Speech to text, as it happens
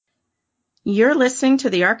You're listening to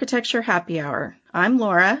the Architecture Happy Hour. I'm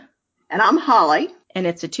Laura. And I'm Holly. And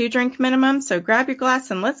it's a 2-drink minimum, so grab your glass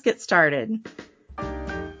and let's get started.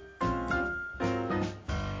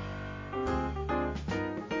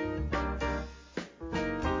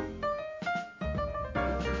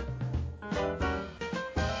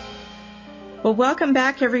 Well, welcome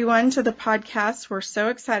back, everyone, to the podcast. We're so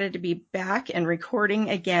excited to be back and recording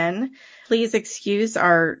again. Please excuse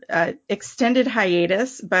our extended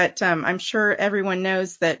hiatus, but I'm sure everyone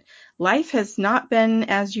knows that life has not been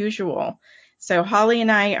as usual. So Holly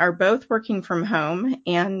and I are both working from home,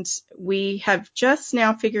 and we have just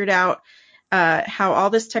now figured out how all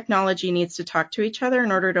this technology needs to talk to each other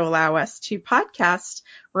in order to allow us to podcast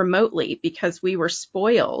remotely, because we were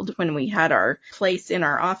spoiled when we had our place in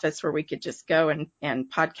our office where we could just go and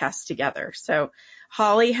podcast together. So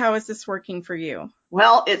Holly, how is this working for you?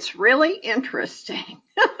 Well, it's really interesting.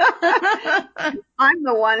 I'm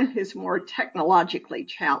the one who's more technologically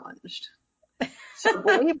challenged. So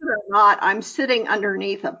believe it or not, I'm sitting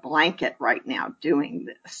underneath a blanket right now doing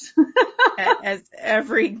this. As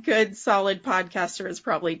every good, solid podcaster has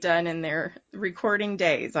probably done in their recording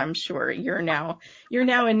days, I'm sure. You're now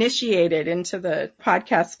initiated into the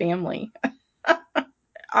podcast family.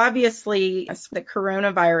 Obviously, the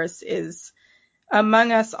coronavirus is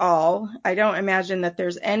among us all. I don't imagine that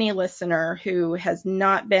there's any listener who has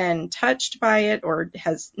not been touched by it or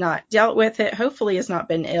has not dealt with it, hopefully has not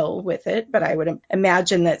been ill with it, but I would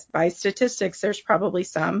imagine that by statistics, there's probably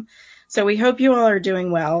some. So we hope you all are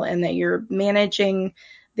doing well and that you're managing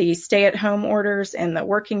the stay-at-home orders and the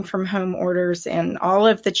working from home orders and all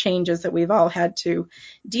of the changes that we've all had to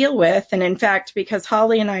deal with. And in fact, because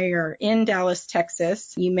Holly and I are in Dallas,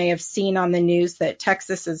 Texas, you may have seen on the news that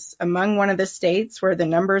Texas is among one of the states where the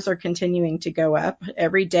numbers are continuing to go up.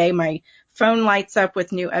 Every day, my phone lights up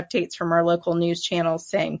with new updates from our local news channels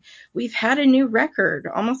saying, we've had a new record,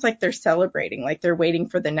 almost like they're celebrating, like they're waiting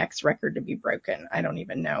for the next record to be broken. I don't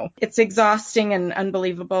even know. It's exhausting and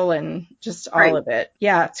unbelievable and just all of it.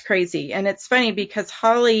 Yeah, it's crazy. And it's funny because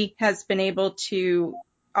Holly has been able to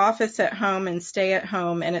office at home and stay at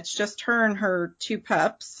home, and it's just her and her 2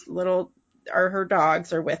 pups, her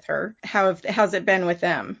dogs are with her. How's it been with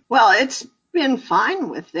them? Well, it's been fine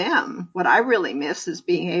with them. What I really miss is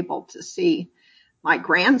being able to see my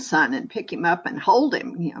grandson and pick him up and hold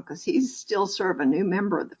him, because he's still sort of a new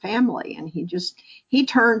member of the family, and he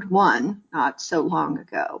turned 1 not so long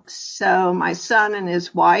ago. So my son and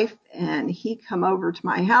his wife and he come over to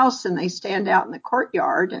my house and they stand out in the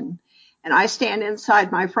courtyard, and I stand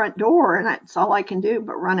inside my front door, and that's all I can do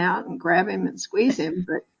but run out and grab him and squeeze him.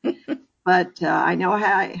 But I know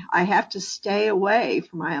how I have to stay away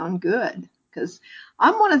for my own good, because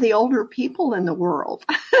I'm one of the older people in the world.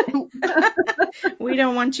 We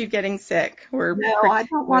don't want you getting sick. I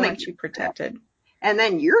don't want to you protected. And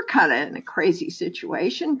then you're kind of in a crazy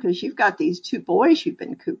situation because you've got these 2 boys you've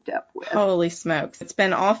been cooped up with. Holy smokes. It's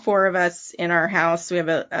been all 4 of us in our house. We have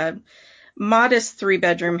a modest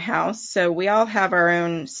 3-bedroom house, so we all have our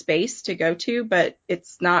own space to go to, but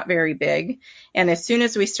it's not very big. And as soon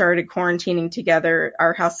as we started quarantining together,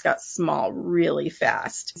 our house got small really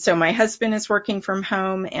fast. So my husband is working from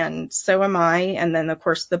home, and so am I. And then, of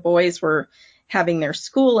course, the boys were having their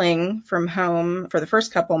schooling from home for the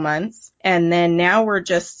first couple months. And then now we're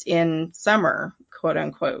just in summer, quote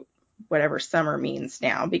unquote, whatever summer means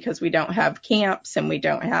now, because we don't have camps and we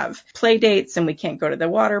don't have play dates and we can't go to the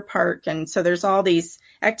water park. And so there's all these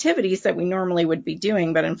activities that we normally would be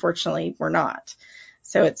doing, but unfortunately we're not.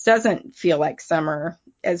 So it doesn't feel like summer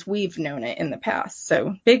as we've known it in the past.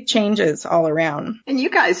 So big changes all around. And you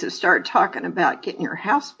guys have started talking about getting your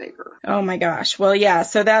house bigger. Oh my gosh. Well, yeah.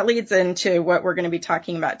 So that leads into what we're going to be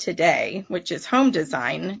talking about today, which is home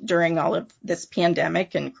design during all of this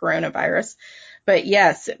pandemic and coronavirus. But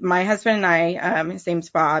yes, my husband and I, his name's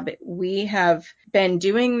Bob, we have been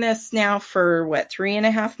doing this now for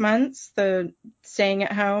 3.5 months, the staying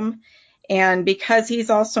at home. And because he's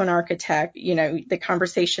also an architect, the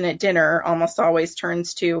conversation at dinner almost always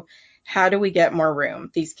turns to, how do we get more room?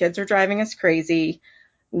 These kids are driving us crazy.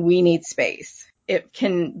 We need space. It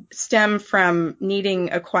can stem from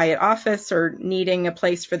needing a quiet office or needing a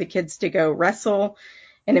place for the kids to go wrestle.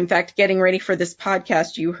 And in fact, getting ready for this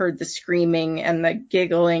podcast, you heard the screaming and the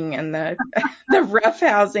giggling and the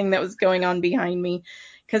roughhousing that was going on behind me,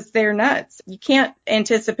 because they're nuts. You can't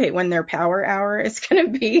anticipate when their power hour is going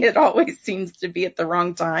to be. It always seems to be at the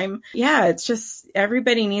wrong time. Yeah, it's just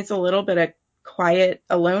everybody needs a little bit of quiet,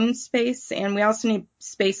 alone space. And we also need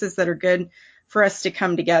spaces that are good for us to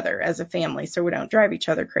come together as a family so we don't drive each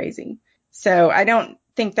other crazy. So I don't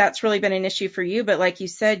think that's really been an issue for you. But like you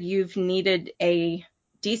said, you've needed a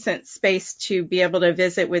decent space to be able to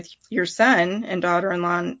visit with your son and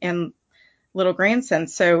daughter-in-law and little grandson.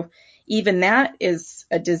 So even that is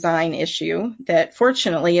a design issue that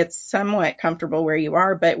fortunately it's somewhat comfortable where you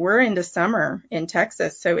are, but we're into summer in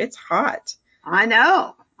Texas, so it's hot. I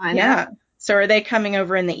know. Yeah. So are they coming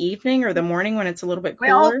over in the evening or the morning when it's a little bit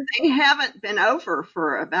Well, cooler? they haven't been over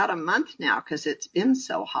for about a month now because it's been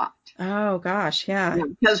so hot. Oh gosh, yeah.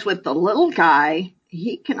 Because with the little guy,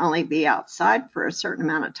 he can only be outside for a certain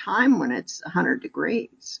amount of time when it's 100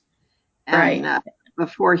 degrees. And Right.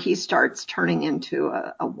 before he starts turning into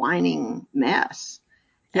a whining mess.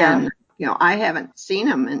 Yeah. And, I haven't seen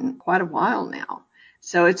him in quite a while now.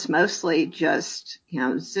 So it's mostly just,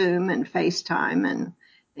 Zoom and FaceTime and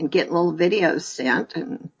get little videos sent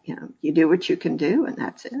and, you do what you can do and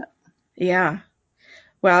that's it. Yeah.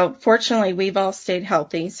 Well, fortunately, we've all stayed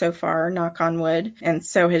healthy so far, knock on wood, and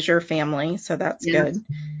so has your family, so that's Yes. good.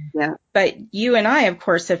 Yeah. But you and I, of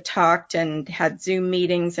course, have talked and had Zoom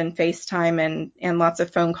meetings and FaceTime and lots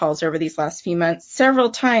of phone calls over these last few months. Several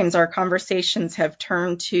times our conversations have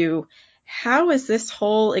turned to how is this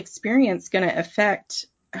whole experience going to affect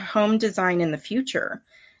home design in the future?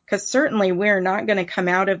 Because certainly we're not going to come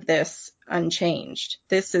out of this unchanged.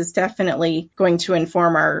 This is definitely going to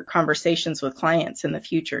inform our conversations with clients in the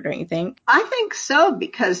future, don't you think? I think so,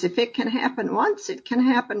 because if it can happen once, it can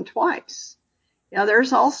happen twice.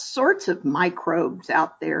 There's all sorts of microbes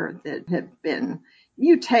out there that have been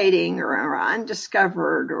mutating or are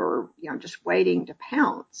undiscovered or, just waiting to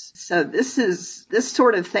pounce. So this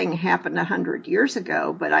sort of thing happened 100 years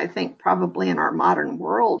ago, but I think probably in our modern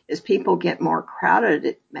world, as people get more crowded,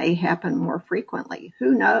 it may happen more frequently.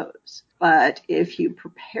 Who knows? But if you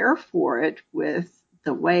prepare for it with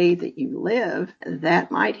the way that you live,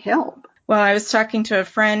 that might help. Well, I was talking to a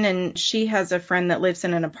friend, and she has a friend that lives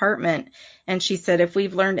in an apartment, and she said if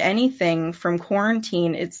we've learned anything from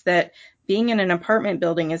quarantine, it's that being in an apartment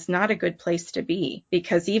building is not a good place to be,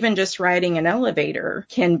 because even just riding an elevator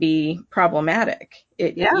can be problematic.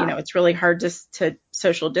 Yeah. It's really hard to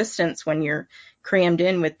social distance when you're crammed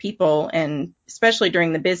in with people, and especially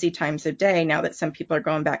during the busy times of day now that some people are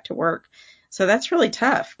going back to work. So that's really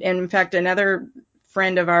tough. And in fact, another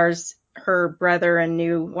friend of ours, her brother and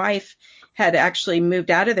new wife had actually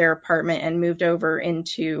moved out of their apartment and moved over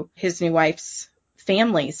into his new wife's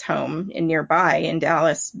family's home in nearby in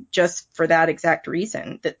Dallas, just for that exact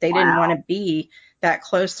reason, that they didn't want Wow. to be that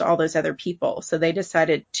close to all those other people. So they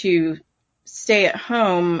decided to stay at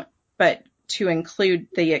home, but to include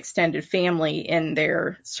the extended family in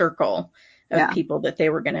their circle of Yeah. people that they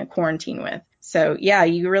were going to quarantine with. So yeah,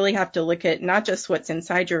 you really have to look at not just what's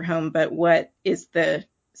inside your home, but what is the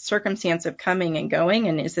circumstance of coming and going,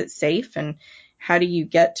 and is it safe, and how do you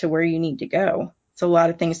get to where you need to go? It's a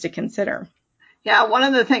lot of things to consider. Yeah, one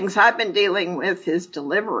of the things I've been dealing with is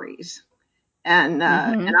deliveries. And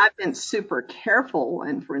Mm-hmm. I've been super careful.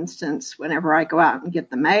 And for instance, whenever I go out and get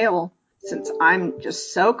the mail, since I'm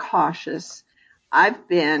just so cautious, I've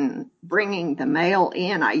been bringing the mail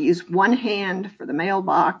in. I use one hand for the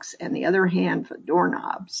mailbox and the other hand for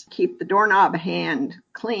doorknobs. Keep the doorknob hand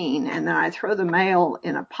clean, and then I throw the mail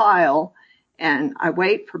in a pile, and I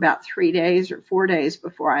wait for about 3 days or 4 days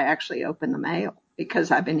before I actually open the mail,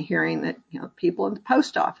 because I've been hearing that, people in the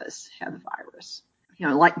post office have the virus.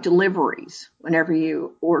 Like deliveries, whenever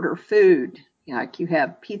you order food, like you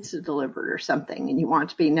have pizza delivered or something and you want it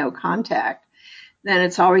to be no contact, then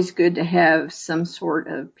it's always good to have some sort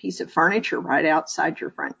of piece of furniture right outside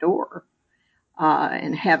your front door,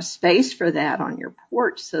 and have space for that on your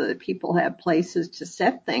porch so that people have places to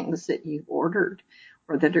set things that you've ordered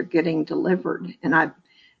or that are getting delivered. And I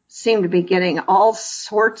seem to be getting all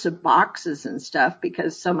sorts of boxes and stuff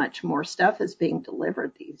because so much more stuff is being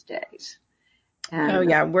delivered these days. Oh And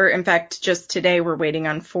yeah, in fact, just today we're waiting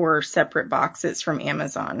on 4 separate boxes from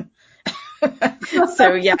Amazon.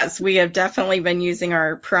 So yes, we have definitely been using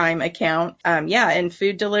our Prime account. Yeah, and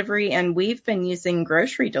food delivery, and we've been using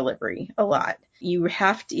grocery delivery a lot. You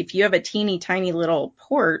have to, if you have a teeny tiny little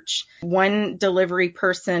porch, one delivery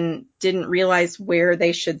person didn't realize where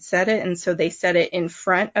they should set it, and so they set it in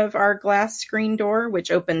front of our glass screen door, which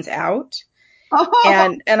opens out.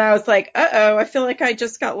 oh, And I was like, uh-oh, I feel like I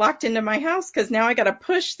just got locked into my house because now I got to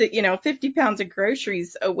push the, 50 pounds of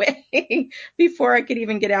groceries away before I could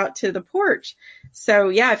even get out to the porch. So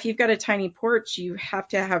yeah, if you've got a tiny porch, you have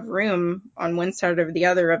to have room on one side or the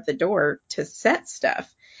other of the door to set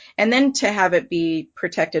stuff. And then to have it be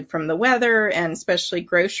protected from the weather, and especially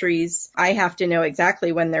groceries, I have to know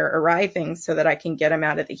exactly when they're arriving so that I can get them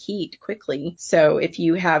out of the heat quickly. So if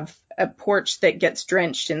you have a porch that gets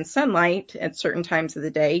drenched in sunlight at certain times of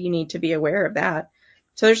the day, you need to be aware of that.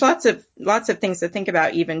 So there's lots of things to think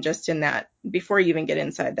about even just in that before you even get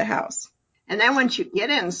inside the house. And then once you get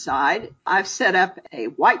inside, I've set up a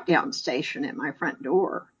wipe down station at my front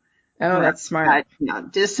door Oh, where that's smart. I've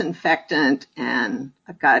got, disinfectant, and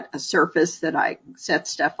I've got a surface that I set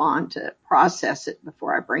stuff on to process it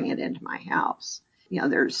before I bring it into my house.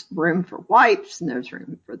 There's room for wipes, and there's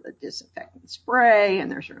room for the disinfectant spray, and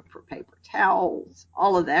there's room for paper towels,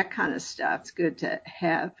 all of that kind of stuff. It's good to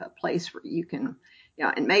have a place where you can,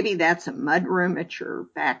 and maybe that's a mud room at your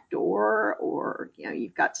back door, or,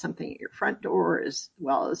 you've got something at your front door as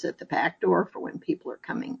well as at the back door for when people are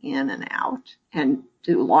coming in and out. And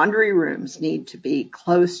do laundry rooms need to be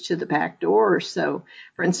close to the back door? So,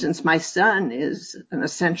 for instance, my son is an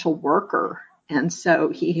essential worker, and so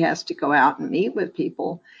he has to go out and meet with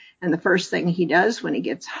people. And the first thing he does when he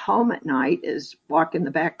gets home at night is walk in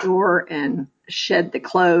the back door and shed the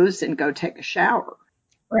clothes and go take a shower.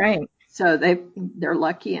 Right. So they're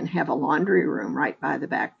lucky and have a laundry room right by the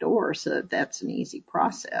back door, so that's an easy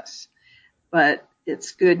process. But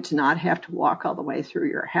it's good to not have to walk all the way through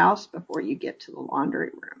your house before you get to the laundry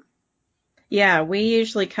room. Yeah, we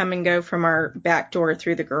usually come and go from our back door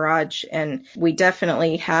through the garage, and we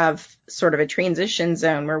definitely have sort of a transition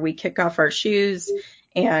zone where we kick off our shoes.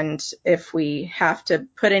 And if we have to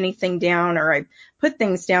put anything down or I put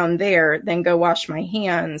things down there, then go wash my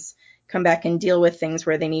hands, come back and deal with things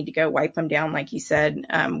where they need to go, wipe them down, like you said.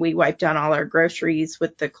 We wipe down all our groceries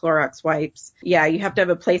with the Clorox wipes. Yeah, you have to have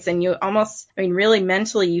a place, and you almost, I mean, really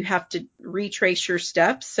mentally, you have to retrace your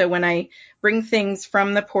steps. So when I bring things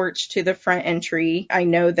from the porch to the front entry, I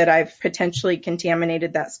know that I've potentially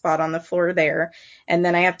contaminated that spot on the floor there. And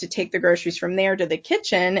then I have to take the groceries from there to the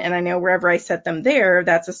kitchen. And I know wherever I set them there,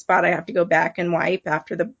 that's a spot I have to go back and wipe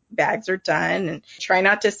after the bags are done, and try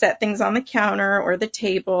not to set things on the counter or the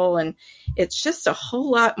table. And it's just a whole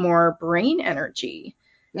lot more brain energy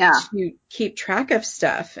to keep track of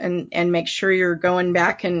stuff and make sure you're going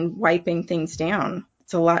back and wiping things down.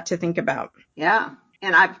 It's a lot to think about. Yeah.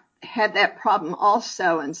 And I've had that problem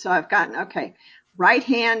also. And so I've gotten, okay, right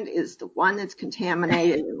hand is the one that's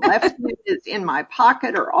contaminated, and left hand is in my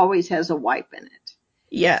pocket or always has a wipe in it.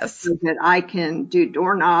 Yes. So that I can do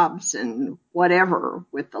doorknobs and whatever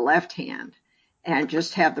with the left hand and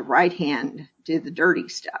just have the right hand do the dirty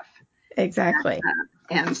stuff. Exactly.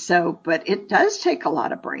 And so, but it does take a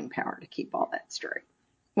lot of brain power to keep all that straight.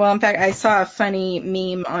 Well, in fact, I saw a funny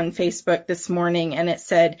meme on Facebook this morning, and it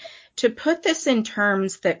said, to put this in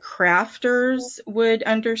terms that crafters would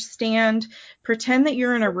understand, pretend that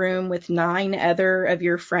you're in a room with 9 other of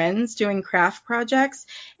your friends doing craft projects,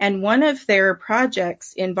 and one of their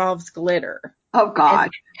projects involves glitter. Oh,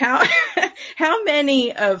 God. And how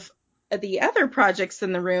many of the other projects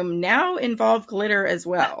in the room now involve glitter as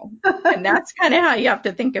well? And that's kind of how you have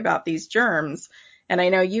to think about these germs. And I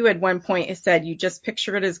know you at one point said you just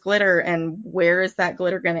picture it as glitter, and where is that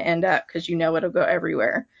glitter going to end up? Because you know it'll go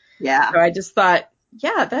everywhere. Yeah. So I just thought,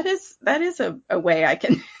 yeah, that is a way I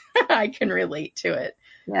can I can relate to it.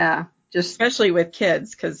 Yeah. Just Especially with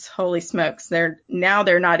kids, because holy smokes, they're not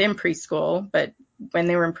in preschool, but when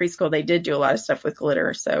they were in preschool, they did do a lot of stuff with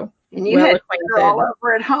glitter. So and you well had glitter all acquainted.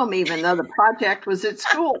 over at home, even though the project was at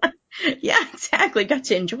school. Yeah, exactly. Got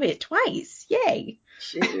to enjoy it twice. Yay.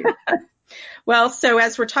 Gee. Well, so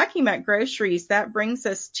as we're talking about groceries, that brings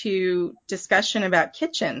us to discussion about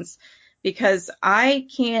kitchens, because I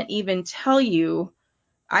can't even tell you,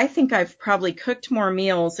 I think I've probably cooked more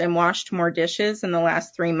meals and washed more dishes in the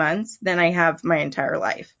last 3 months than I have my entire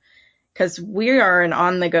life, because we are an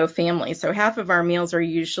on-the-go family. So half of our meals are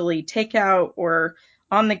usually takeout or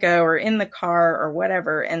on the go or in the car or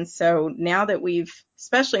whatever. And so now that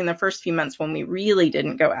especially in the first few months when we really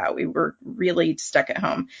didn't go out, we were really stuck at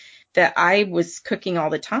home, that I was cooking all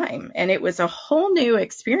the time. And it was a whole new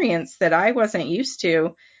experience that I wasn't used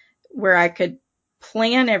to, where I could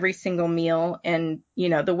plan every single meal and,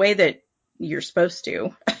 the way that you're supposed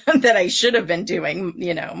to, that I should have been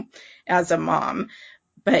doing, as a mom.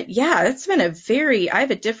 But yeah, I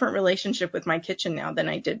have a different relationship with my kitchen now than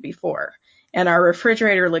I did before. And our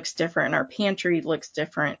refrigerator looks different. Our pantry looks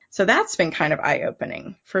different. So that's been kind of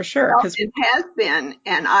eye-opening for sure. Well, it has been.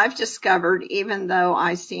 And I've discovered, even though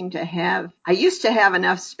I used to have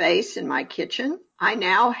enough space in my kitchen, I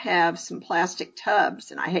now have some plastic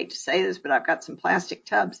tubs. And I hate to say this, but I've got some plastic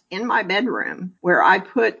tubs in my bedroom where I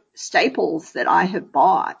put staples that I have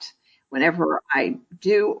bought whenever I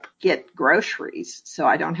do get groceries, so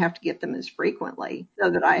I don't have to get them as frequently.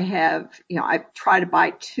 So that I have, I try to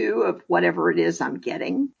buy 2 of whatever it is I'm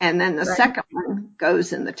getting. And then the Right. second one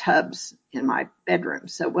goes in the tubs in my bedroom.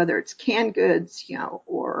 So whether it's canned goods,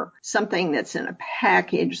 or something that's in a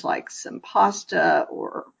package like some pasta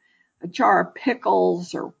or a jar of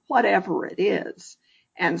pickles or whatever it is.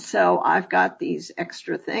 And so I've got these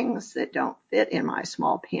extra things that don't fit in my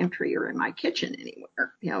small pantry or in my kitchen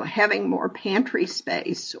anywhere. Having more pantry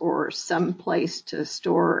space or some place to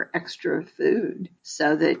store extra food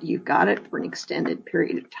so that you've got it for an extended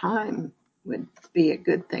period of time would be a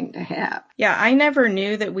good thing to have. Yeah, I never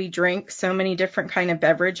knew that we drank so many different kind of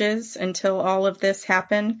beverages until all of this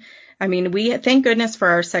happened. I mean, we thank goodness for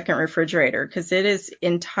our second refrigerator because it is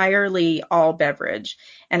entirely all beverage.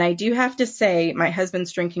 And I do have to say, my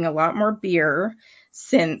husband's drinking a lot more beer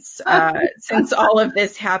since all of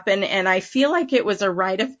this happened. And I feel like it was a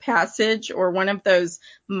rite of passage or one of those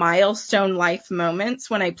milestone life moments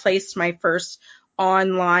when I placed my first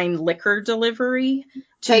online liquor delivery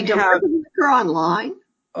to They have. deliver liquor online?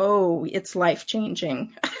 Oh, it's life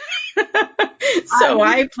changing. So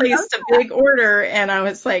I placed a big order and I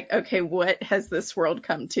was like, okay, what has this world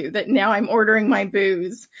come to that now I'm ordering my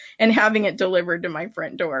booze and having it delivered to my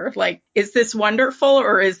front door? Like, is this wonderful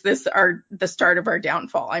or is this the start of our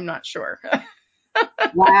downfall? I'm not sure.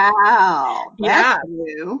 Wow, that's Yeah.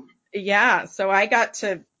 new. Yeah. So I got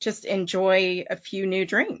to just enjoy a few new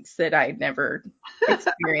drinks that I'd never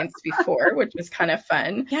experienced before, which was kind of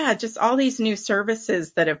fun. Yeah. Just all these new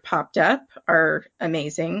services that have popped up are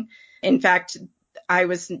amazing. In fact, I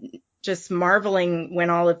was just marveling when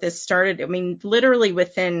all of this started. I mean, literally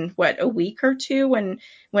within a week or two when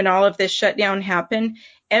all of this shutdown happened,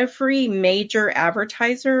 every major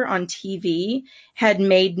advertiser on TV had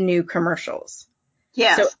made new commercials. So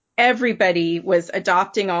Yes. everybody was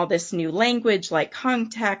adopting all this new language like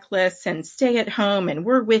contactless and stay at home and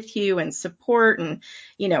we're with you and support and,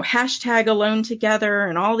 hashtag alone together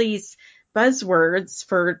and all these buzzwords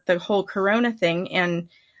for the whole Corona thing. And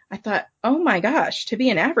I thought, oh my gosh, to be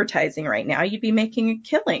in advertising right now, you'd be making a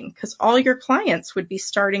killing because all your clients would be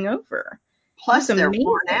starting over. It was Plus, they're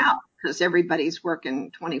worn amazing. out because everybody's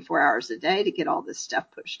working 24 hours a day to get all this stuff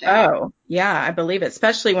pushed out. Oh, yeah, I believe it,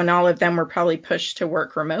 especially when all of them were probably pushed to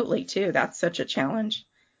work remotely too. That's such a challenge.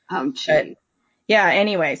 Oh, But gee. yeah,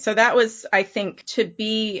 anyway, so that was, I think,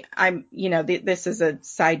 this is a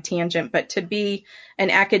side tangent, but to be an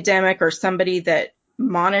academic or somebody that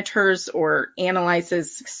monitors or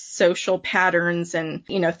analyzes social patterns and,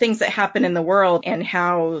 things that happen in the world and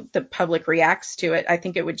how the public reacts to it, I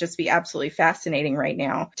think it would just be absolutely fascinating right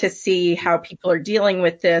now to see how people are dealing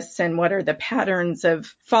with this and what are the patterns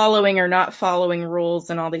of following or not following rules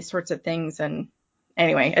and all these sorts of things. And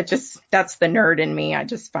anyway, that's the nerd in me. I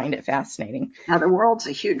just find it fascinating. Now, the world's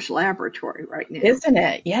a huge laboratory right now. Isn't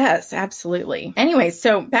it? Yes, absolutely. Anyway,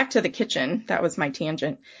 so back to the kitchen. That was my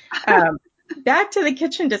tangent. Um, Back to the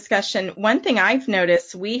kitchen discussion. One thing I've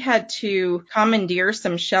noticed, we had to commandeer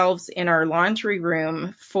some shelves in our laundry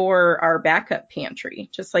room for our backup pantry.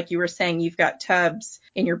 Just like you were saying, you've got tubs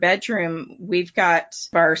in your bedroom. We've got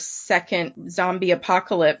our second zombie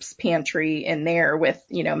apocalypse pantry in there with,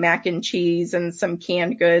 mac and cheese and some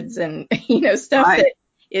canned goods and, stuff Right. that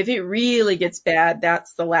if it really gets bad,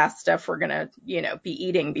 that's the last stuff we're going to, be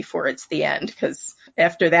eating before it's the end. Because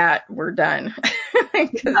after that, we're done.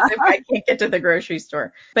 Because if I can't get to the grocery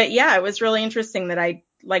store. But yeah, it was really interesting that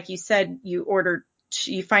like you said, you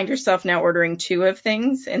find yourself now ordering two of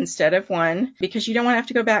things instead of one because you don't want to have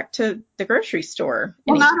to go back to the grocery store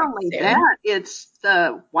Well, not anytime only soon. that, it's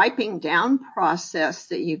the wiping down process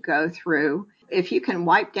that you go through. If you can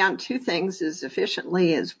wipe down two things as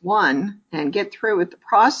efficiently as one and get through with the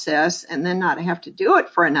process and then not have to do it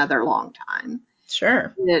for another long time,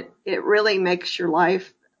 Sure. it really makes your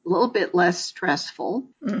life a little bit less stressful,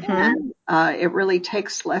 Mm-hmm. and it really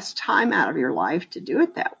takes less time out of your life to do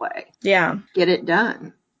it that way. Yeah. Get it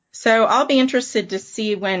done. So I'll be interested to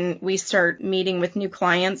see when we start meeting with new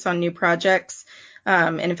clients on new projects.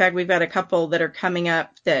 And in fact, we've got a couple that are coming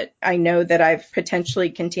up that I know that I've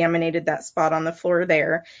potentially contaminated that spot on the floor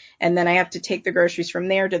there. And then I have to take the groceries from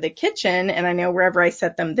there to the kitchen. And I know wherever I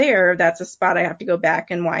set them there, that's a spot I have to go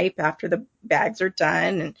back and wipe after the bags are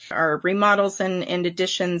done and our remodels and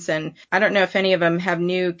additions. And I don't know if any of them have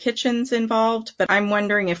new kitchens involved, but I'm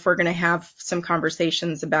wondering if we're going to have some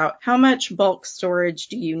conversations about how much bulk storage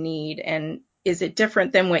do you need and is it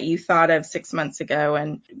different than what you thought of 6 months ago?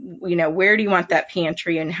 And, where do you want that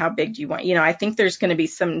pantry and how big do you want? I think there's going to be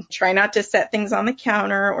try not to set things on the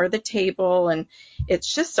counter or the table. And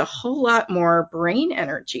it's just a whole lot more brain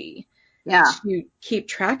energy Yeah. to keep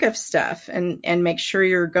track of stuff and make sure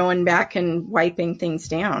you're going back and wiping things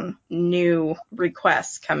down. New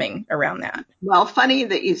requests coming around that. Well, funny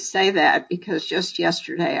that you say that because just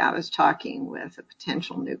yesterday I was talking with a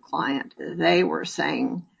potential new client. They were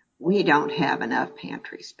saying, we don't have enough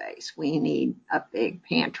pantry space. We need a big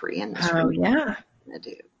pantry in this Oh, room yeah. to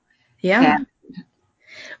do. Yeah. And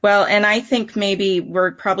Well, and I think maybe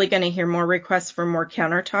we're probably going to hear more requests for more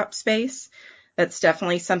countertop space. That's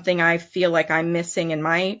definitely something I feel like I'm missing in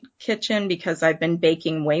my kitchen because I've been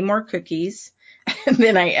baking way more cookies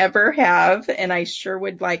than I ever have. And I sure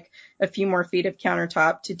would like a few more feet of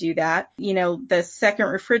countertop to do that. You know, the second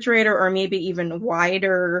refrigerator or maybe even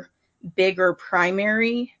wider, bigger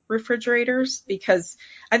primary refrigerators, because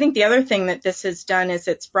I think the other thing that this has done is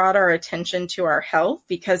it's brought our attention to our health,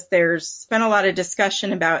 because there's been a lot of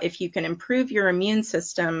discussion about if you can improve your immune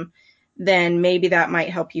system, then maybe that might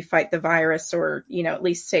help you fight the virus, or, you know, at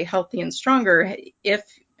least stay healthy and stronger if,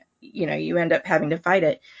 you know, you end up having to fight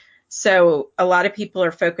it. So a lot of people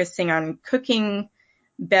are focusing on cooking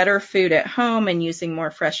better food at home and using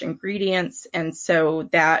more fresh ingredients. And so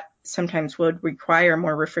that sometimes would require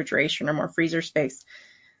more refrigeration or more freezer space.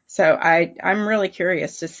 So I'm really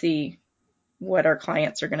curious to see what our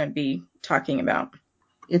clients are going to be talking about.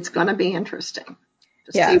 it's going to be interesting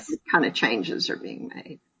to see Yes, what kind of changes are being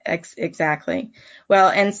made. exactly. Well,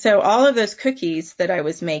 and so all of those cookies that I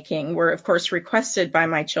was making were, of course, requested by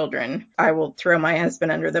my children. I will throw my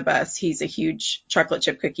husband under the bus. He's a huge chocolate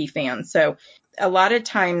chip cookie fan. So a lot of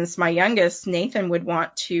times my youngest, Nathan, would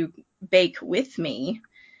want to bake with me.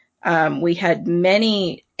 We had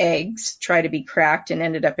many eggs try to be cracked and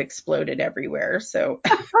ended up exploded everywhere. So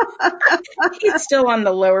he's still on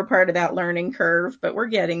the lower part of that learning curve, but we're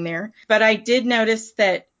getting there. But I did notice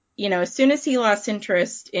that, you know, as soon as he lost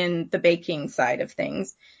interest in the baking side of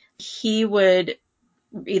things, he would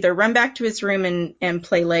either run back to his room and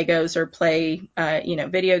play Legos or play, you know,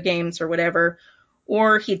 video games or whatever,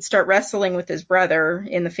 or he'd start wrestling with his brother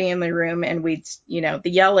in the family room, and we'd, you know,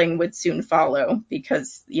 the yelling would soon follow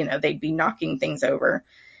because, you know, they'd be knocking things over.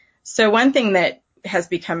 So one thing that has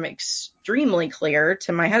become extremely clear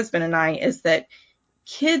to my husband and I is that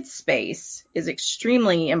kid space is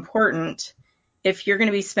extremely important if you're going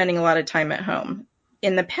to be spending a lot of time at home.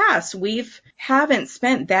 In the past, we've haven't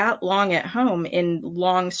spent that long at home in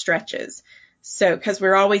long stretches. So, because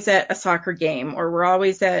we're always at a soccer game, or we're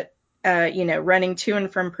always at, you know, running to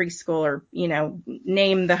and from preschool, or, you know,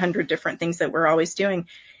 name the 100 different things that we're always doing.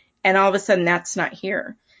 And all of a sudden that's not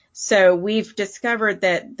here. So we've discovered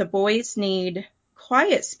that the boys need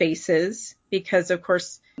quiet spaces because, of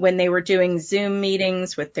course, when they were doing Zoom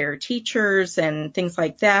meetings with their teachers and things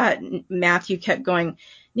like that, Matthew kept going,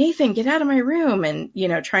 Nathan, get out of my room, and, you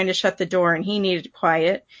know, trying to shut the door, and he needed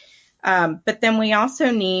quiet. But then we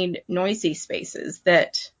also need noisy spaces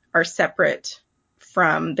that are separate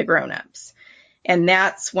from the grown-ups. And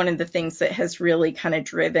that's one of the things that has really kind of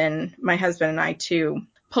driven my husband and I to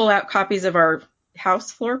pull out copies of our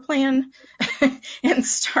house floor plan and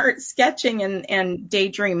start sketching and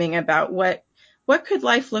daydreaming about what could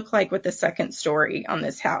life look like with the second story on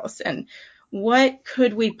this house, and what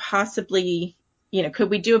could we possibly, you know, could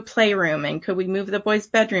we do a playroom, and could we move the boys'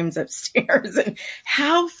 bedrooms upstairs, and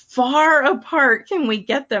how far apart can we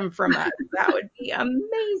get them from us? That would be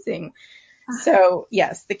amazing. So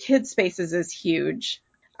yes, the kid spaces is huge.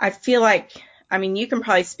 I feel like, I mean, you can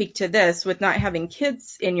probably speak to this with not having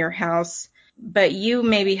kids in your house, but you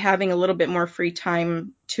maybe having a little bit more free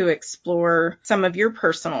time to explore some of your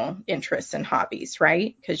personal interests and hobbies,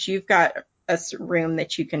 right? Because you've got a room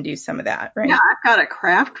that you can do some of that, Yeah, right? I've got a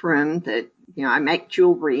craft room that, I make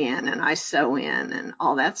jewelry in and I sew in and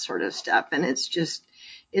all that sort of stuff. And it's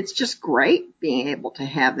just great being able to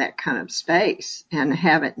have that kind of space and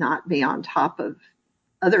have it not be on top of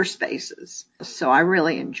other spaces. So I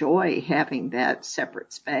really enjoy having that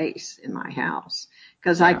separate space in my house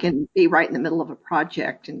because I Yeah, can be right in the middle of a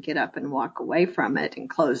project and get up and walk away from it and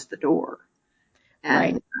close the door.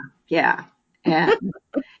 And right. yeah,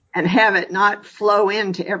 and have it not flow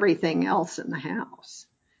into everything else in the house.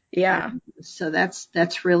 Yeah. And so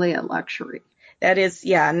that's really a luxury. That is,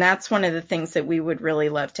 yeah, and that's one of the things that we would really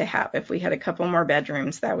love to have. If we had a couple more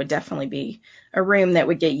bedrooms, that would definitely be a room that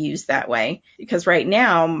would get used that way. Because right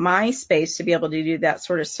now, my space to be able to do that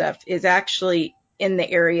sort of stuff is actually in the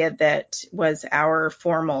area that was our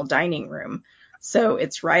formal dining room. So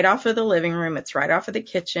it's right off of the living room, it's right off of the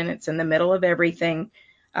kitchen, it's in the middle of everything,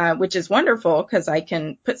 which is wonderful because I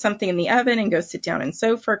can put something in the oven and go sit down and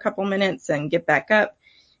sew for a couple minutes and get back up,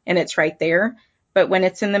 and it's right there. But when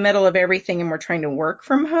it's in the middle of everything and we're trying to work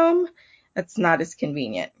from home, that's not as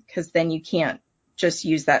convenient because then you can't just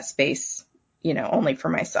use that space, only for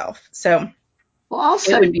myself. So Well,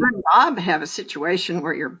 also, it would you be, and Bob have a situation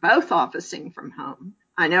where you're both officing from home.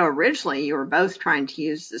 I know originally you were both trying to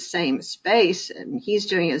use the same space, and he's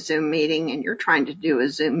doing a Zoom meeting, and you're trying to do a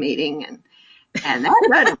Zoom meeting, and that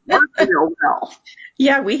doesn't work real well.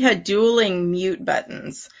 yeah, we had dueling mute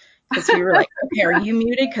buttons because we were like, okay, are you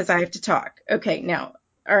muted? Because I have to talk. Okay, now,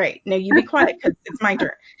 all right, now you be quiet because it's my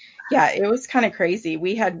turn. Yeah, it was kind of crazy.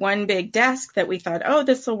 We had one big desk that we thought, oh,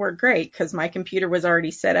 this will work great because my computer was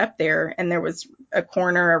already set up there and there was a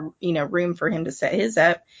corner, room for him to set his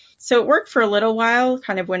up. So it worked for a little while,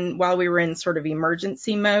 kind of while we were in sort of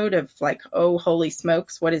emergency mode of like, oh, holy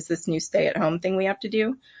smokes, what is this new stay at home thing we have to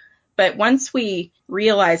do? But once we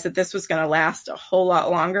realized that this was going to last a whole lot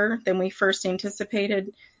longer than we first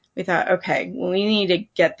anticipated, we thought, okay, well, we need to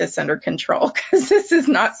get this under control because this is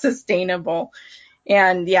not sustainable.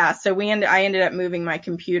 And yeah, so I ended up moving my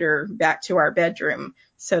computer back to our bedroom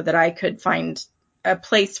so that I could find a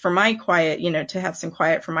place for my quiet, to have some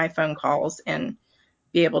quiet for my phone calls and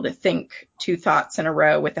be able to think two thoughts in a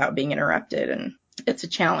row without being interrupted. And it's a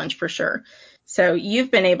challenge for sure. So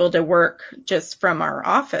you've been able to work just from our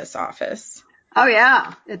office. Oh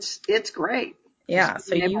yeah, it's great. Yeah. Just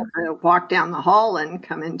So being able to walk down the hall and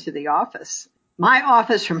come into the office. My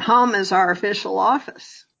office from home is our official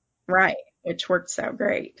office. right, which works out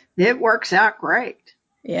great. It works out great.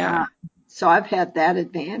 Uh, Yeah. so I've had that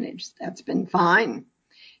advantage. That's been fine.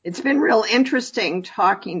 It's been real interesting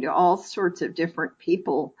talking to all sorts of different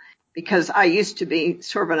people because I used to be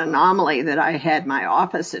sort of an anomaly that I had my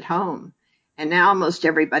office at home. And now almost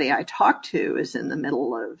everybody I talk to is in the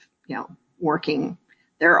middle of, working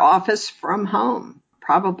their office from home.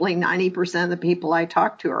 Probably 90% of the people I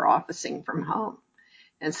talk to are officing from home.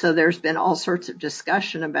 And so there's been all sorts of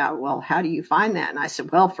discussion about, well, how do you find that? And I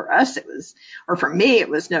said, well, for us, for me, it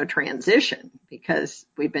was no transition because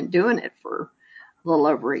we've been doing it for a little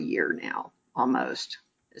over a year now, almost.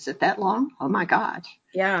 Is it that long? Oh my God.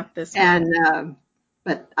 Yeah. This month. And,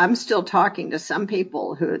 but I'm still talking to some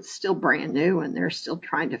people who it's still brand new and they're still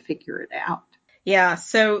trying to figure it out. Yeah.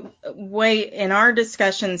 So in our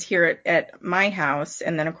discussions here at my house,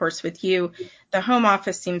 and then of course with you, the home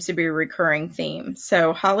office seems to be a recurring theme.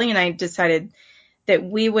 So Holly and I decided that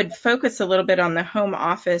we would focus a little bit on the home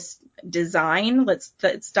office design. Let's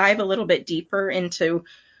dive a little bit deeper into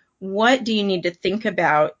what do you need to think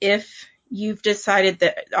about if you've decided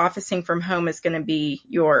that officing from home is going to be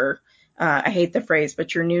your, I hate the phrase,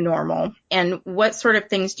 but your new normal. And what sort of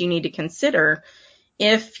things do you need to consider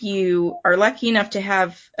if you are lucky enough to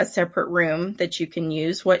have a separate room that you can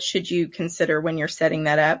use? What should you consider when you're setting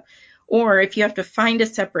that up? Or if you have to find a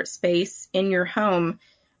separate space in your home,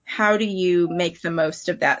 how do you make the most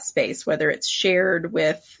of that space, whether it's shared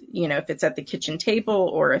with, if it's at the kitchen table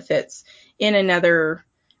or if it's in another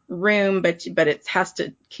room, but it has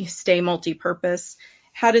to stay multi-purpose.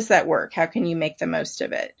 How does that work? How can you make the most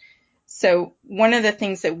of it? So one of the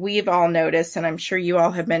things that we've all noticed, and I'm sure you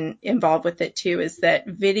all have been involved with it too, is that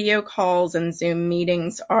video calls and Zoom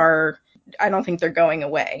meetings I don't think they're going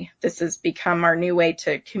away. This has become our new way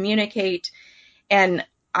to communicate. And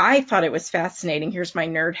I thought it was fascinating. Here's my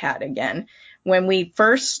nerd hat again. When we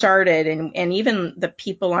first started, and even the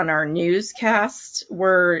people on our newscast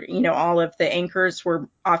were, all of the anchors were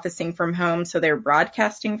officing from home, so they were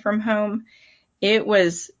broadcasting from home. It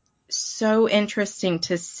was so interesting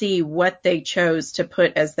to see what they chose to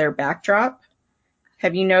put as their backdrop.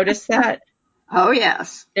 Have you noticed that? Oh,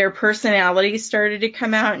 yes. Their personalities started to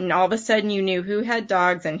come out, and all of a sudden you knew who had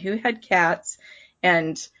dogs and who had cats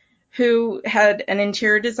and who had an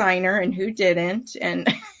interior designer and who didn't. And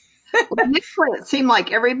Well, initially, it seemed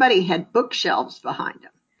like everybody had bookshelves behind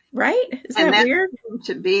them. right? Isn't And that that weird? seemed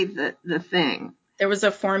to be the thing. There was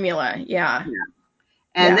a formula. Yeah.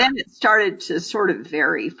 And Yeah. then it started to sort of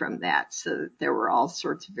vary from that. So there were all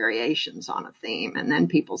sorts of variations on a theme. And then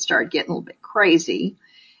people started getting a little bit crazy.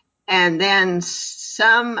 And then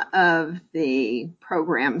some of the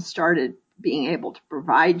programs started being able to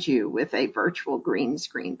provide you with a virtual green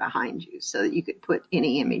screen behind you so that you could put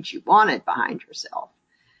any image you wanted behind yourself.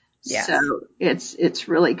 So Yes. it's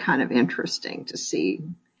really kind of interesting to see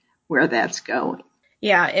where that's going.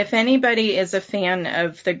 Yeah, if anybody is a fan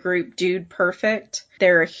of the group Dude Perfect,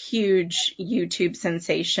 they're a huge YouTube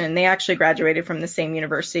sensation. They actually graduated from the same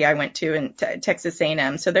university I went to in Texas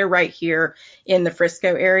A&M. So they're right here in the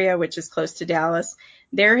Frisco area, which is close to Dallas.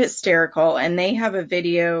 They're hysterical, and they have a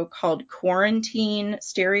video called Quarantine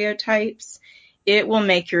Stereotypes. It will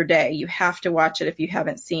make your day. You have to watch it if you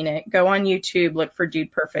haven't seen it. Go on YouTube, look for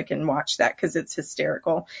Dude Perfect, and watch that because it's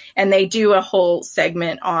hysterical. And they do a whole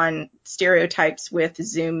segment on stereotypes with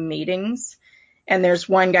Zoom meetings. And there's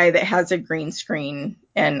one guy that has a green screen,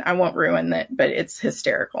 and I won't ruin that, but it's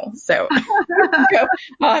hysterical. So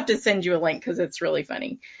I'll have to send you a link because it's really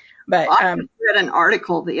funny. But I read an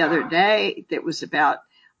article the other day that was about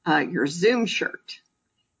your Zoom shirt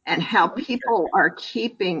and how people are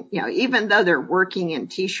keeping, even though they're working in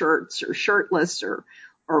t-shirts or shirtless or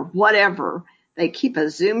whatever, they keep a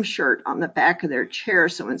Zoom shirt on the back of their chair.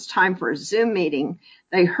 So when it's time for a Zoom meeting,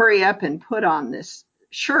 they hurry up and put on this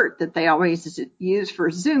shirt that they always use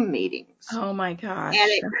for Zoom meetings. oh my And gosh,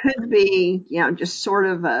 it could be, just sort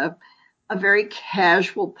of a very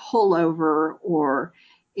casual pullover, or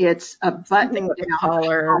it's a something button with the down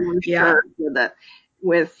collar. collar Yeah. shirt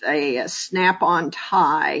with a snap-on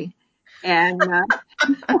tie. And the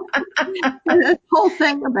whole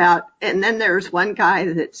thing about, and then there's one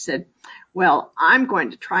guy that said, well, I'm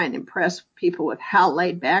going to try and impress people with how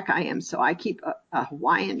laid back I am, so I keep a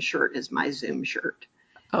Hawaiian shirt as my Zoom shirt.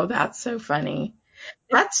 Oh, that's so funny.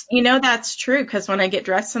 That's true because when I get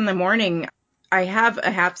dressed in the morning, I have a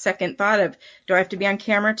half second thought of, do I have to be on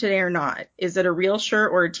camera today or not? Is it a real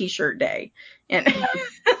shirt or a t-shirt day? And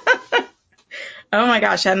oh my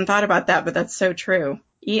gosh, I hadn't thought about that, but that's so true.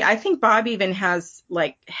 I think Bob even has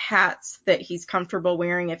like hats that he's comfortable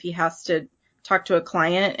wearing if he has to talk to a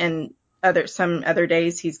client, and some other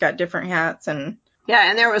days he's got different hats. And Yeah,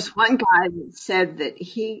 and there was one guy that said that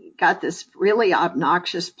he got this really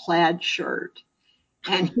obnoxious plaid shirt,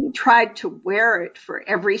 and he tried to wear it for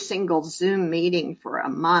every single Zoom meeting for a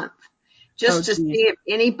month oh just to geez. see if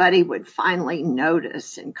anybody would finally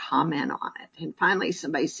notice and comment on it. And finally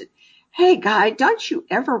somebody said, hey guy, don't you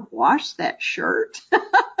ever wash that shirt?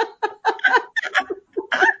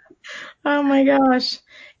 Oh my gosh.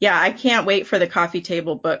 Yeah, I can't wait for the coffee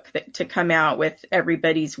table book to come out with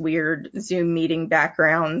everybody's weird Zoom meeting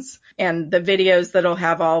backgrounds and the videos that'll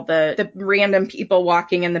have all the random people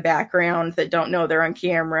walking in the background that don't know they're on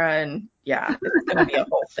camera. And yeah, it's going to be a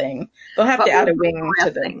whole thing. They'll have to But add we're a wing to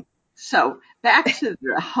the. digressing. So back to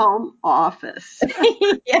the home office.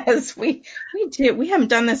 Yes, we do. We haven't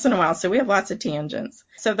done this in a while, so we have lots of tangents.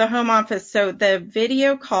 So the home office, so the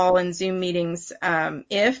video call and Zoom meetings,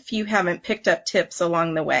 if you haven't picked up tips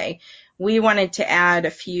along the way, we wanted to add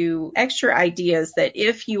a few extra ideas that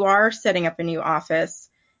if you are setting up a new office,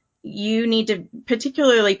 you need to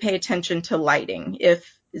particularly pay attention to lighting.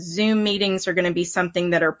 If Zoom meetings are going to be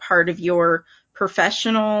something that are part of your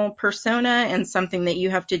professional persona and something that you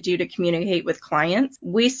have to do to communicate with clients,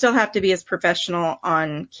 we still have to be as professional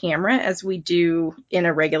on camera as we do in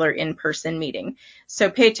a regular in-person meeting. So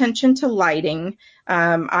pay attention to lighting.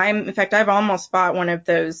 In fact, I've almost bought one of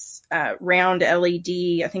those round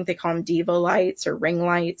LED, I think they call them Diva lights or ring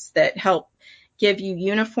lights that help give you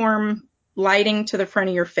uniform lighting to the front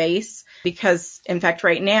of your face, because in fact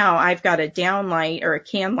right now I've got a down light or a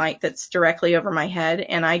can light that's directly over my head,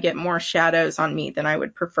 and I get more shadows on me than I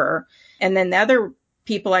would prefer. And then the other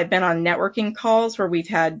people, I've been on networking calls where we've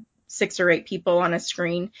had 6 or 8 people on a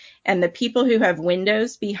screen, and the people who have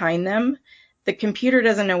windows behind them, the computer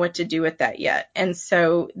doesn't know what to do with that yet. And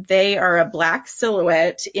so they are a black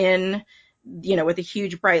silhouette with a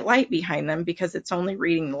huge bright light behind them because it's only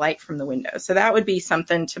reading the light from the window. So that would be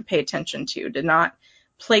something to pay attention to not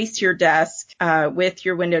place your desk with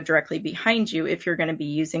your window directly behind you if you're going to be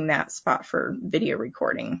using that spot for video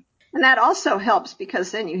recording. And that also helps because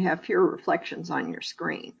then you have fewer reflections on your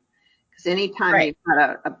screen. Because anytime Right. you've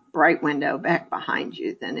got a bright window back behind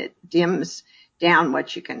you, then it dims down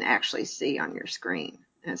what you can actually see on your screen.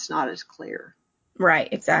 And it's not as clear. Right,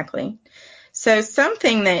 exactly. So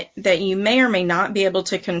something that you may or may not be able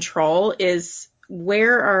to control is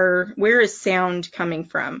where is sound coming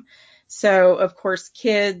from? So of course,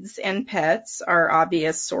 kids and pets are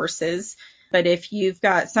obvious sources, but if you've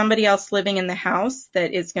got somebody else living in the house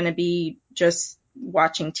that is going to be just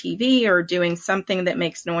watching TV or doing something that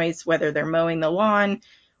makes noise, whether they're mowing the lawn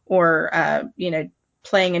or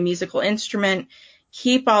playing a musical instrument,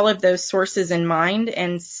 keep all of those sources in mind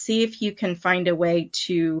and see if you can find a way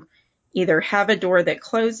to either have a door that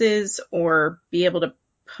closes or be able to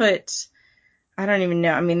put, I don't even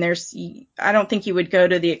know. I mean, I don't think you would go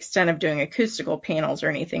to the extent of doing acoustical panels or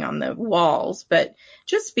anything on the walls, but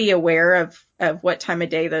just be aware of what time of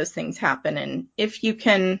day those things happen. And if you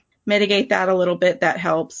can mitigate that a little bit, that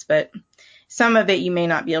helps, but some of it you may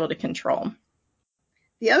not be able to control.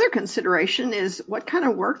 The other consideration is what kind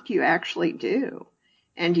of work do you actually do?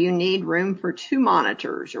 And do you need room for 2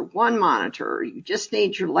 monitors or 1 monitor, or you just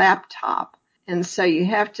need your laptop? And so you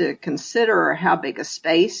have to consider how big a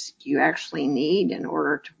space you actually need in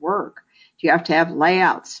order to work. Do you have to have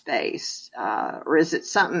layout space? Or is it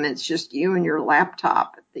something that's just you and your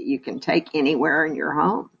laptop that you can take anywhere in your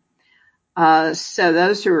home? So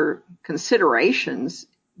those are considerations,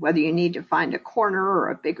 whether you need to find a corner or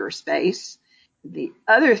a bigger space. The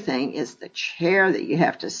other thing is the chair that you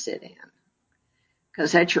have to sit in.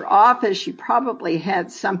 Because at your office, you probably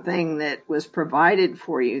had something that was provided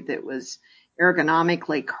for you that was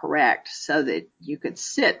ergonomically correct so that you could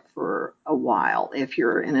sit for a while if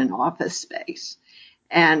you're in an office space.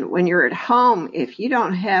 And when you're at home, if you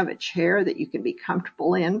don't have a chair that you can be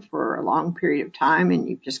comfortable in for a long period of time and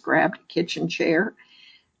you've just grabbed a kitchen chair,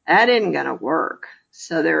 that isn't going to work.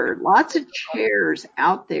 So there are lots of chairs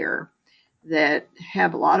out there that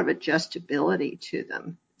have a lot of adjustability to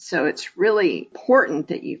them. So it's really important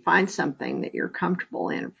that you find something that you're comfortable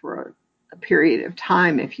in for a period of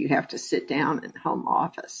time if you have to sit down in home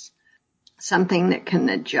office. Something that can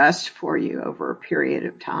adjust for you over a period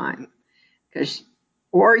of time.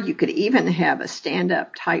 Or you could even have a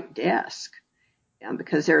stand-up type desk.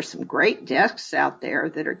 Because there are some great desks out there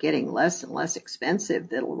that are getting less and less expensive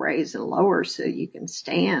that'll raise and lower so you can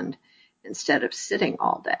stand instead of sitting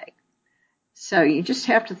all day. So you just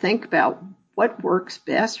have to think about what works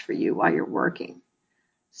best for you while you're working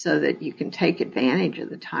so that you can take advantage of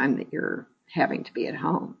the time that you're having to be at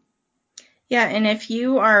home. Yeah, and if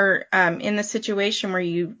you are in the situation where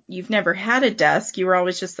you've never had a desk, you were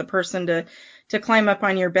always just the person to climb up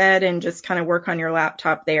on your bed and just kind of work on your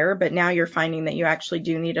laptop there, but now you're finding that you actually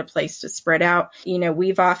do need a place to spread out.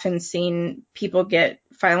 We've often seen people get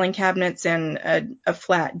filing cabinets and a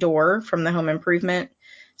flat door from the home improvement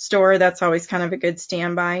store. That's always kind of a good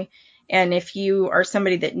standby. And if you are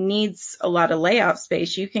somebody that needs a lot of layout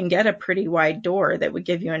space, you can get a pretty wide door that would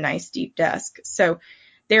give you a nice deep desk. So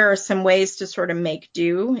there are some ways to sort of make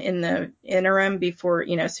do in the interim before,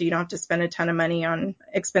 so you don't have to spend a ton of money on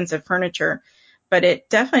expensive furniture, but it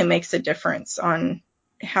definitely makes a difference on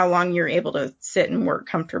how long you're able to sit and work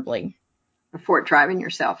comfortably. Before driving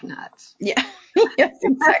yourself nuts. Yeah, yes,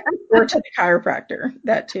 exactly. Or to the chiropractor,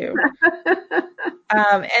 that too.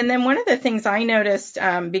 And then one of the things I noticed,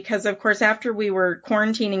 because of course, after we were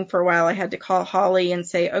quarantining for a while, I had to call Holly and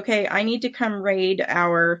say, okay, I need to come raid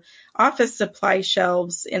our office supply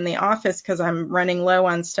shelves in the office because I'm running low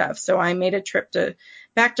on stuff. So I made a trip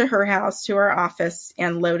back to her house, to our office,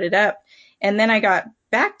 and loaded up. And then I got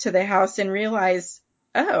back to the house and realized,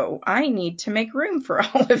 oh, I need to make room for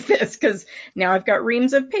all of this because now I've got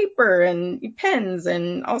reams of paper and pens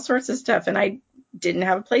and all sorts of stuff. And I didn't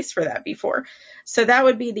have a place for that before. So that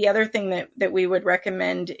would be the other thing that we would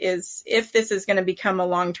recommend is if this is going to become a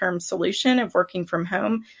long-term solution of working from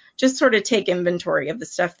home, just sort of take inventory of the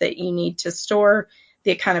stuff that you need to store,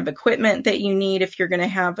 the kind of equipment that you need. If you're going to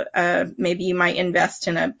have, maybe you might invest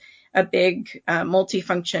in a big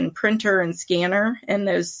multifunction printer and scanner, and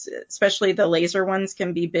those, especially the laser ones,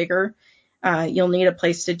 can be bigger. You'll need a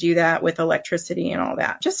place to do that with electricity and all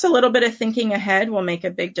that. Just a little bit of thinking ahead will make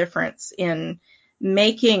a big difference in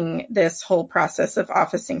making this whole process of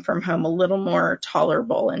officing from home a little more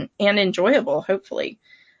tolerable and enjoyable, hopefully,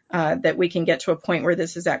 that we can get to a point where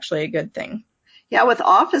this is actually a good thing. Yeah, with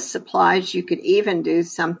office supplies, you could even do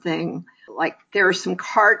something like there are some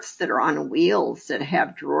carts that are on wheels that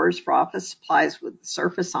have drawers for office supplies with the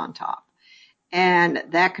surface on top. And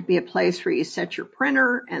that could be a place where you set your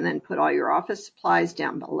printer and then put all your office supplies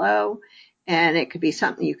down below. And it could be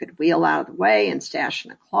something you could wheel out of the way and stash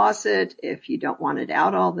in a closet if you don't want it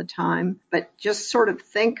out all the time. But just sort of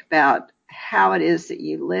think about how it is that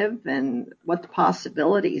you live and what the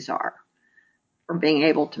possibilities are for being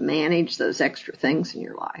able to manage those extra things in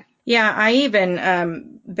your life. Yeah, I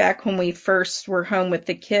even, back when we first were home with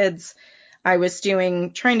the kids, I was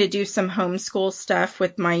trying to do some homeschool stuff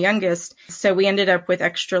with my youngest. So we ended up with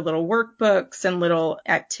extra little workbooks and little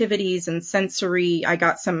activities and sensory. I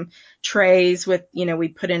got some trays with, we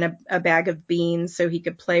put in a bag of beans so he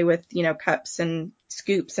could play with, cups and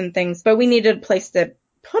scoops and things. But we needed a place to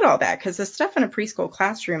put all that because the stuff in a preschool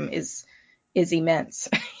classroom is immense.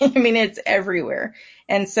 I mean, it's everywhere.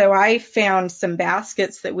 And so I found some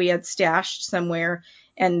baskets that we had stashed somewhere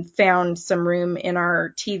and found some room in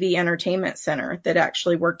our TV entertainment center that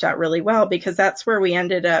actually worked out really well because that's where we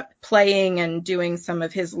ended up playing and doing some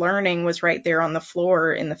of his learning was right there on the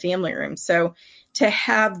floor in the family room. So to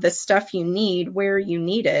have the stuff you need where you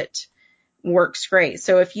need it works great.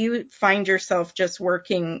 So if you find yourself just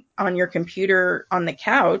working on your computer on the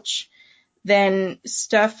couch, then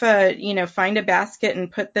find a basket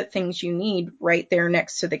and put the things you need right there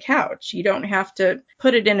next to the couch. You don't have to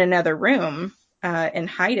put it in another room and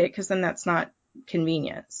hide it because then that's not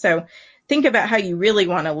convenient. So think about how you really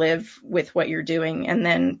want to live with what you're doing and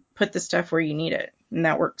then put the stuff where you need it. And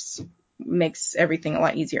that makes everything a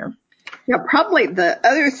lot easier. Yeah, probably the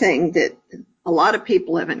other thing that a lot of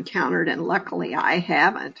people have encountered, and luckily I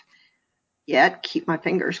haven't yet, keep my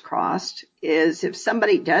fingers crossed, is if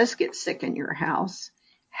somebody does get sick in your house,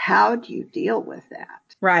 how do you deal with that?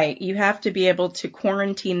 Right. You have to be able to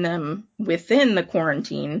quarantine them within the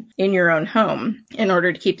quarantine in your own home in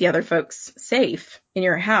order to keep the other folks safe in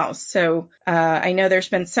your house. So I know there's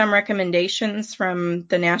been some recommendations from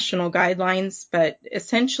the national guidelines, but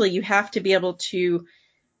essentially you have to be able to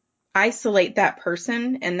isolate that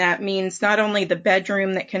person. And that means not only the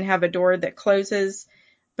bedroom that can have a door that closes,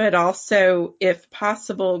 but also, if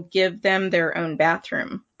possible, give them their own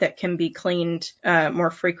bathroom that can be cleaned more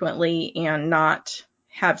frequently and not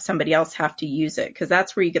have somebody else have to use it, because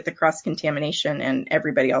that's where you get the cross-contamination and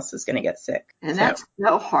everybody else is going to get sick. And that's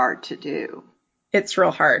so hard to do. It's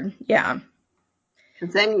real hard, yeah.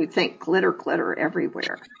 Because then you think glitter, glitter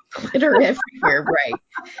everywhere. Glitter everywhere, right.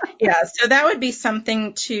 Yeah, so that would be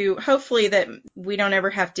something to hopefully that we don't ever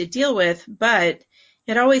have to deal with, but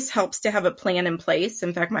it always helps to have a plan in place.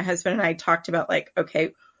 In fact, my husband and I talked about like,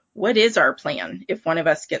 okay, what is our plan if one of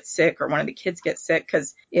us gets sick or one of the kids gets sick?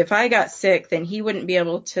 Because if I got sick, then he wouldn't be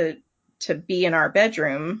able to be in our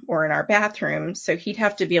bedroom or in our bathroom. So he'd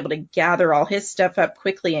have to be able to gather all his stuff up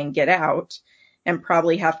quickly and get out, and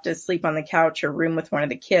probably have to sleep on the couch or room with one of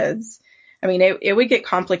the kids. I mean, it would get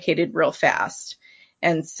complicated real fast.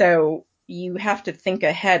 And so you have to think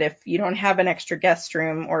ahead. If you don't have an extra guest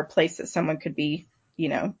room or a place that someone could be,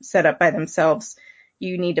 set up by themselves,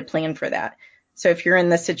 you need to plan for that. So if you're in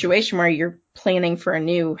the situation where you're planning for a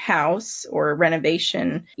new house or a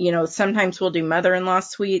renovation, sometimes we'll do mother-in-law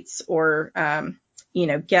suites or,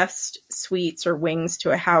 guest suites or wings to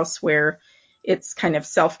a house where it's kind of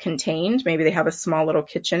self-contained. Maybe they have a small little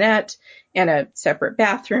kitchenette and a separate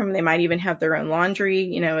bathroom. They might even have their own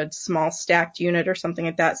laundry, a small stacked unit or something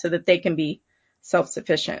like that, so that they can be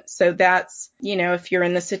self-sufficient. So that's, if you're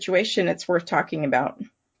in the situation, it's worth talking about.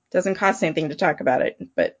 Doesn't cost anything to talk about it,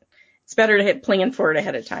 but it's better to plan for it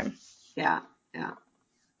ahead of time. Yeah, yeah.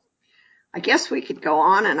 I guess we could go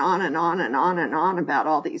on and on and on and on and on about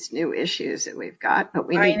all these new issues that we've got, but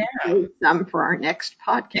we need to save some for our next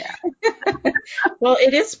podcast. Well,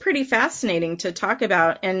 it is pretty fascinating to talk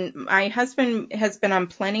about. And my husband has been on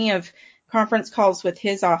plenty of conference calls with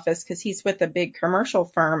his office because he's with a big commercial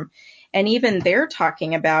firm. And even they're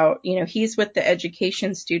talking about, he's with the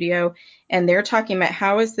education studio, and they're talking about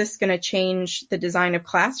how is this going to change the design of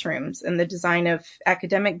classrooms and the design of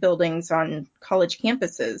academic buildings on college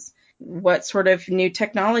campuses. What sort of new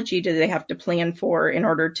technology do they have to plan for in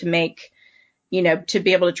order to make, to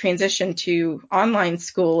be able to transition to online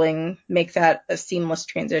schooling, make that a seamless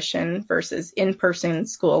transition versus in-person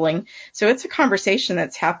schooling. So it's a conversation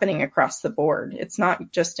that's happening across the board. It's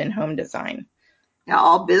not just in home design. Now,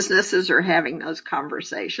 all businesses are having those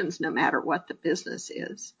conversations, no matter what the business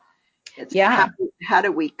is. It's how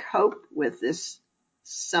do we cope with this,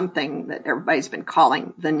 something that everybody's been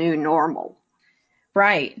calling the new normal?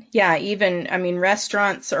 Right. Yeah.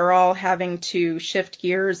 Restaurants are all having to shift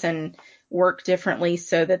gears and work differently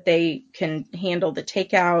so that they can handle the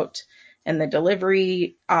takeout and the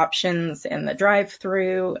delivery options and the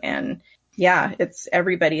drive-through. And yeah,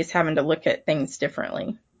 everybody is having to look at things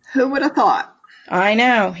differently. Who would have thought? I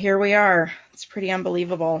know. Here we are. It's pretty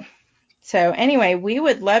unbelievable. So anyway, we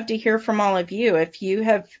would love to hear from all of you. If you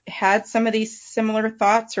have had some of these similar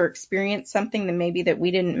thoughts or experienced something that maybe that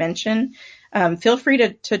we didn't mention, feel free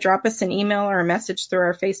to drop us an email or a message through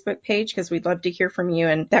our Facebook page, because we'd love to hear from you,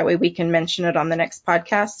 and that way we can mention it on the next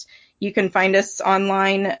podcast. You can find us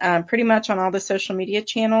online pretty much on all the social media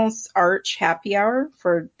channels, Arch Happy Hour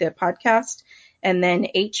for the podcast, and then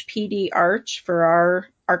HPD Arch for our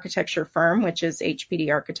architecture firm, which is HPD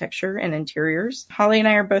Architecture and Interiors. Holly and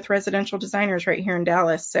I are both residential designers right here in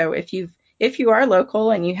Dallas. So if you are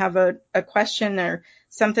local and you have a question or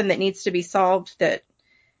something that needs to be solved that,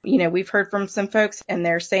 we've heard from some folks and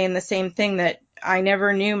they're saying the same thing, that I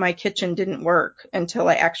never knew my kitchen didn't work until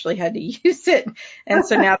I actually had to use it. And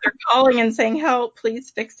so now they're calling and saying, help, please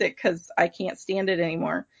fix it because I can't stand it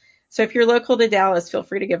anymore. So if you're local to Dallas, feel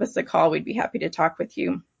free to give us a call. We'd be happy to talk with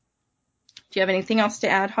you. Do you have anything else to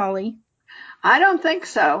add, Holly? I don't think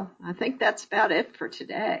so. I think that's about it for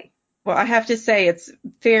today. Well, I have to say it's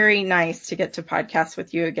very nice to get to podcast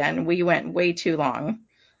with you again. We went way too long.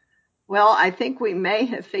 Well, I think we may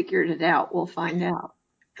have figured it out. We'll find out.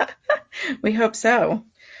 We hope so.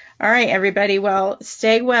 All right, everybody. Well,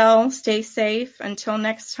 stay well, stay safe. Until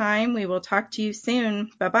next time, we will talk to you soon.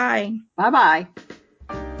 Bye-bye. Bye-bye.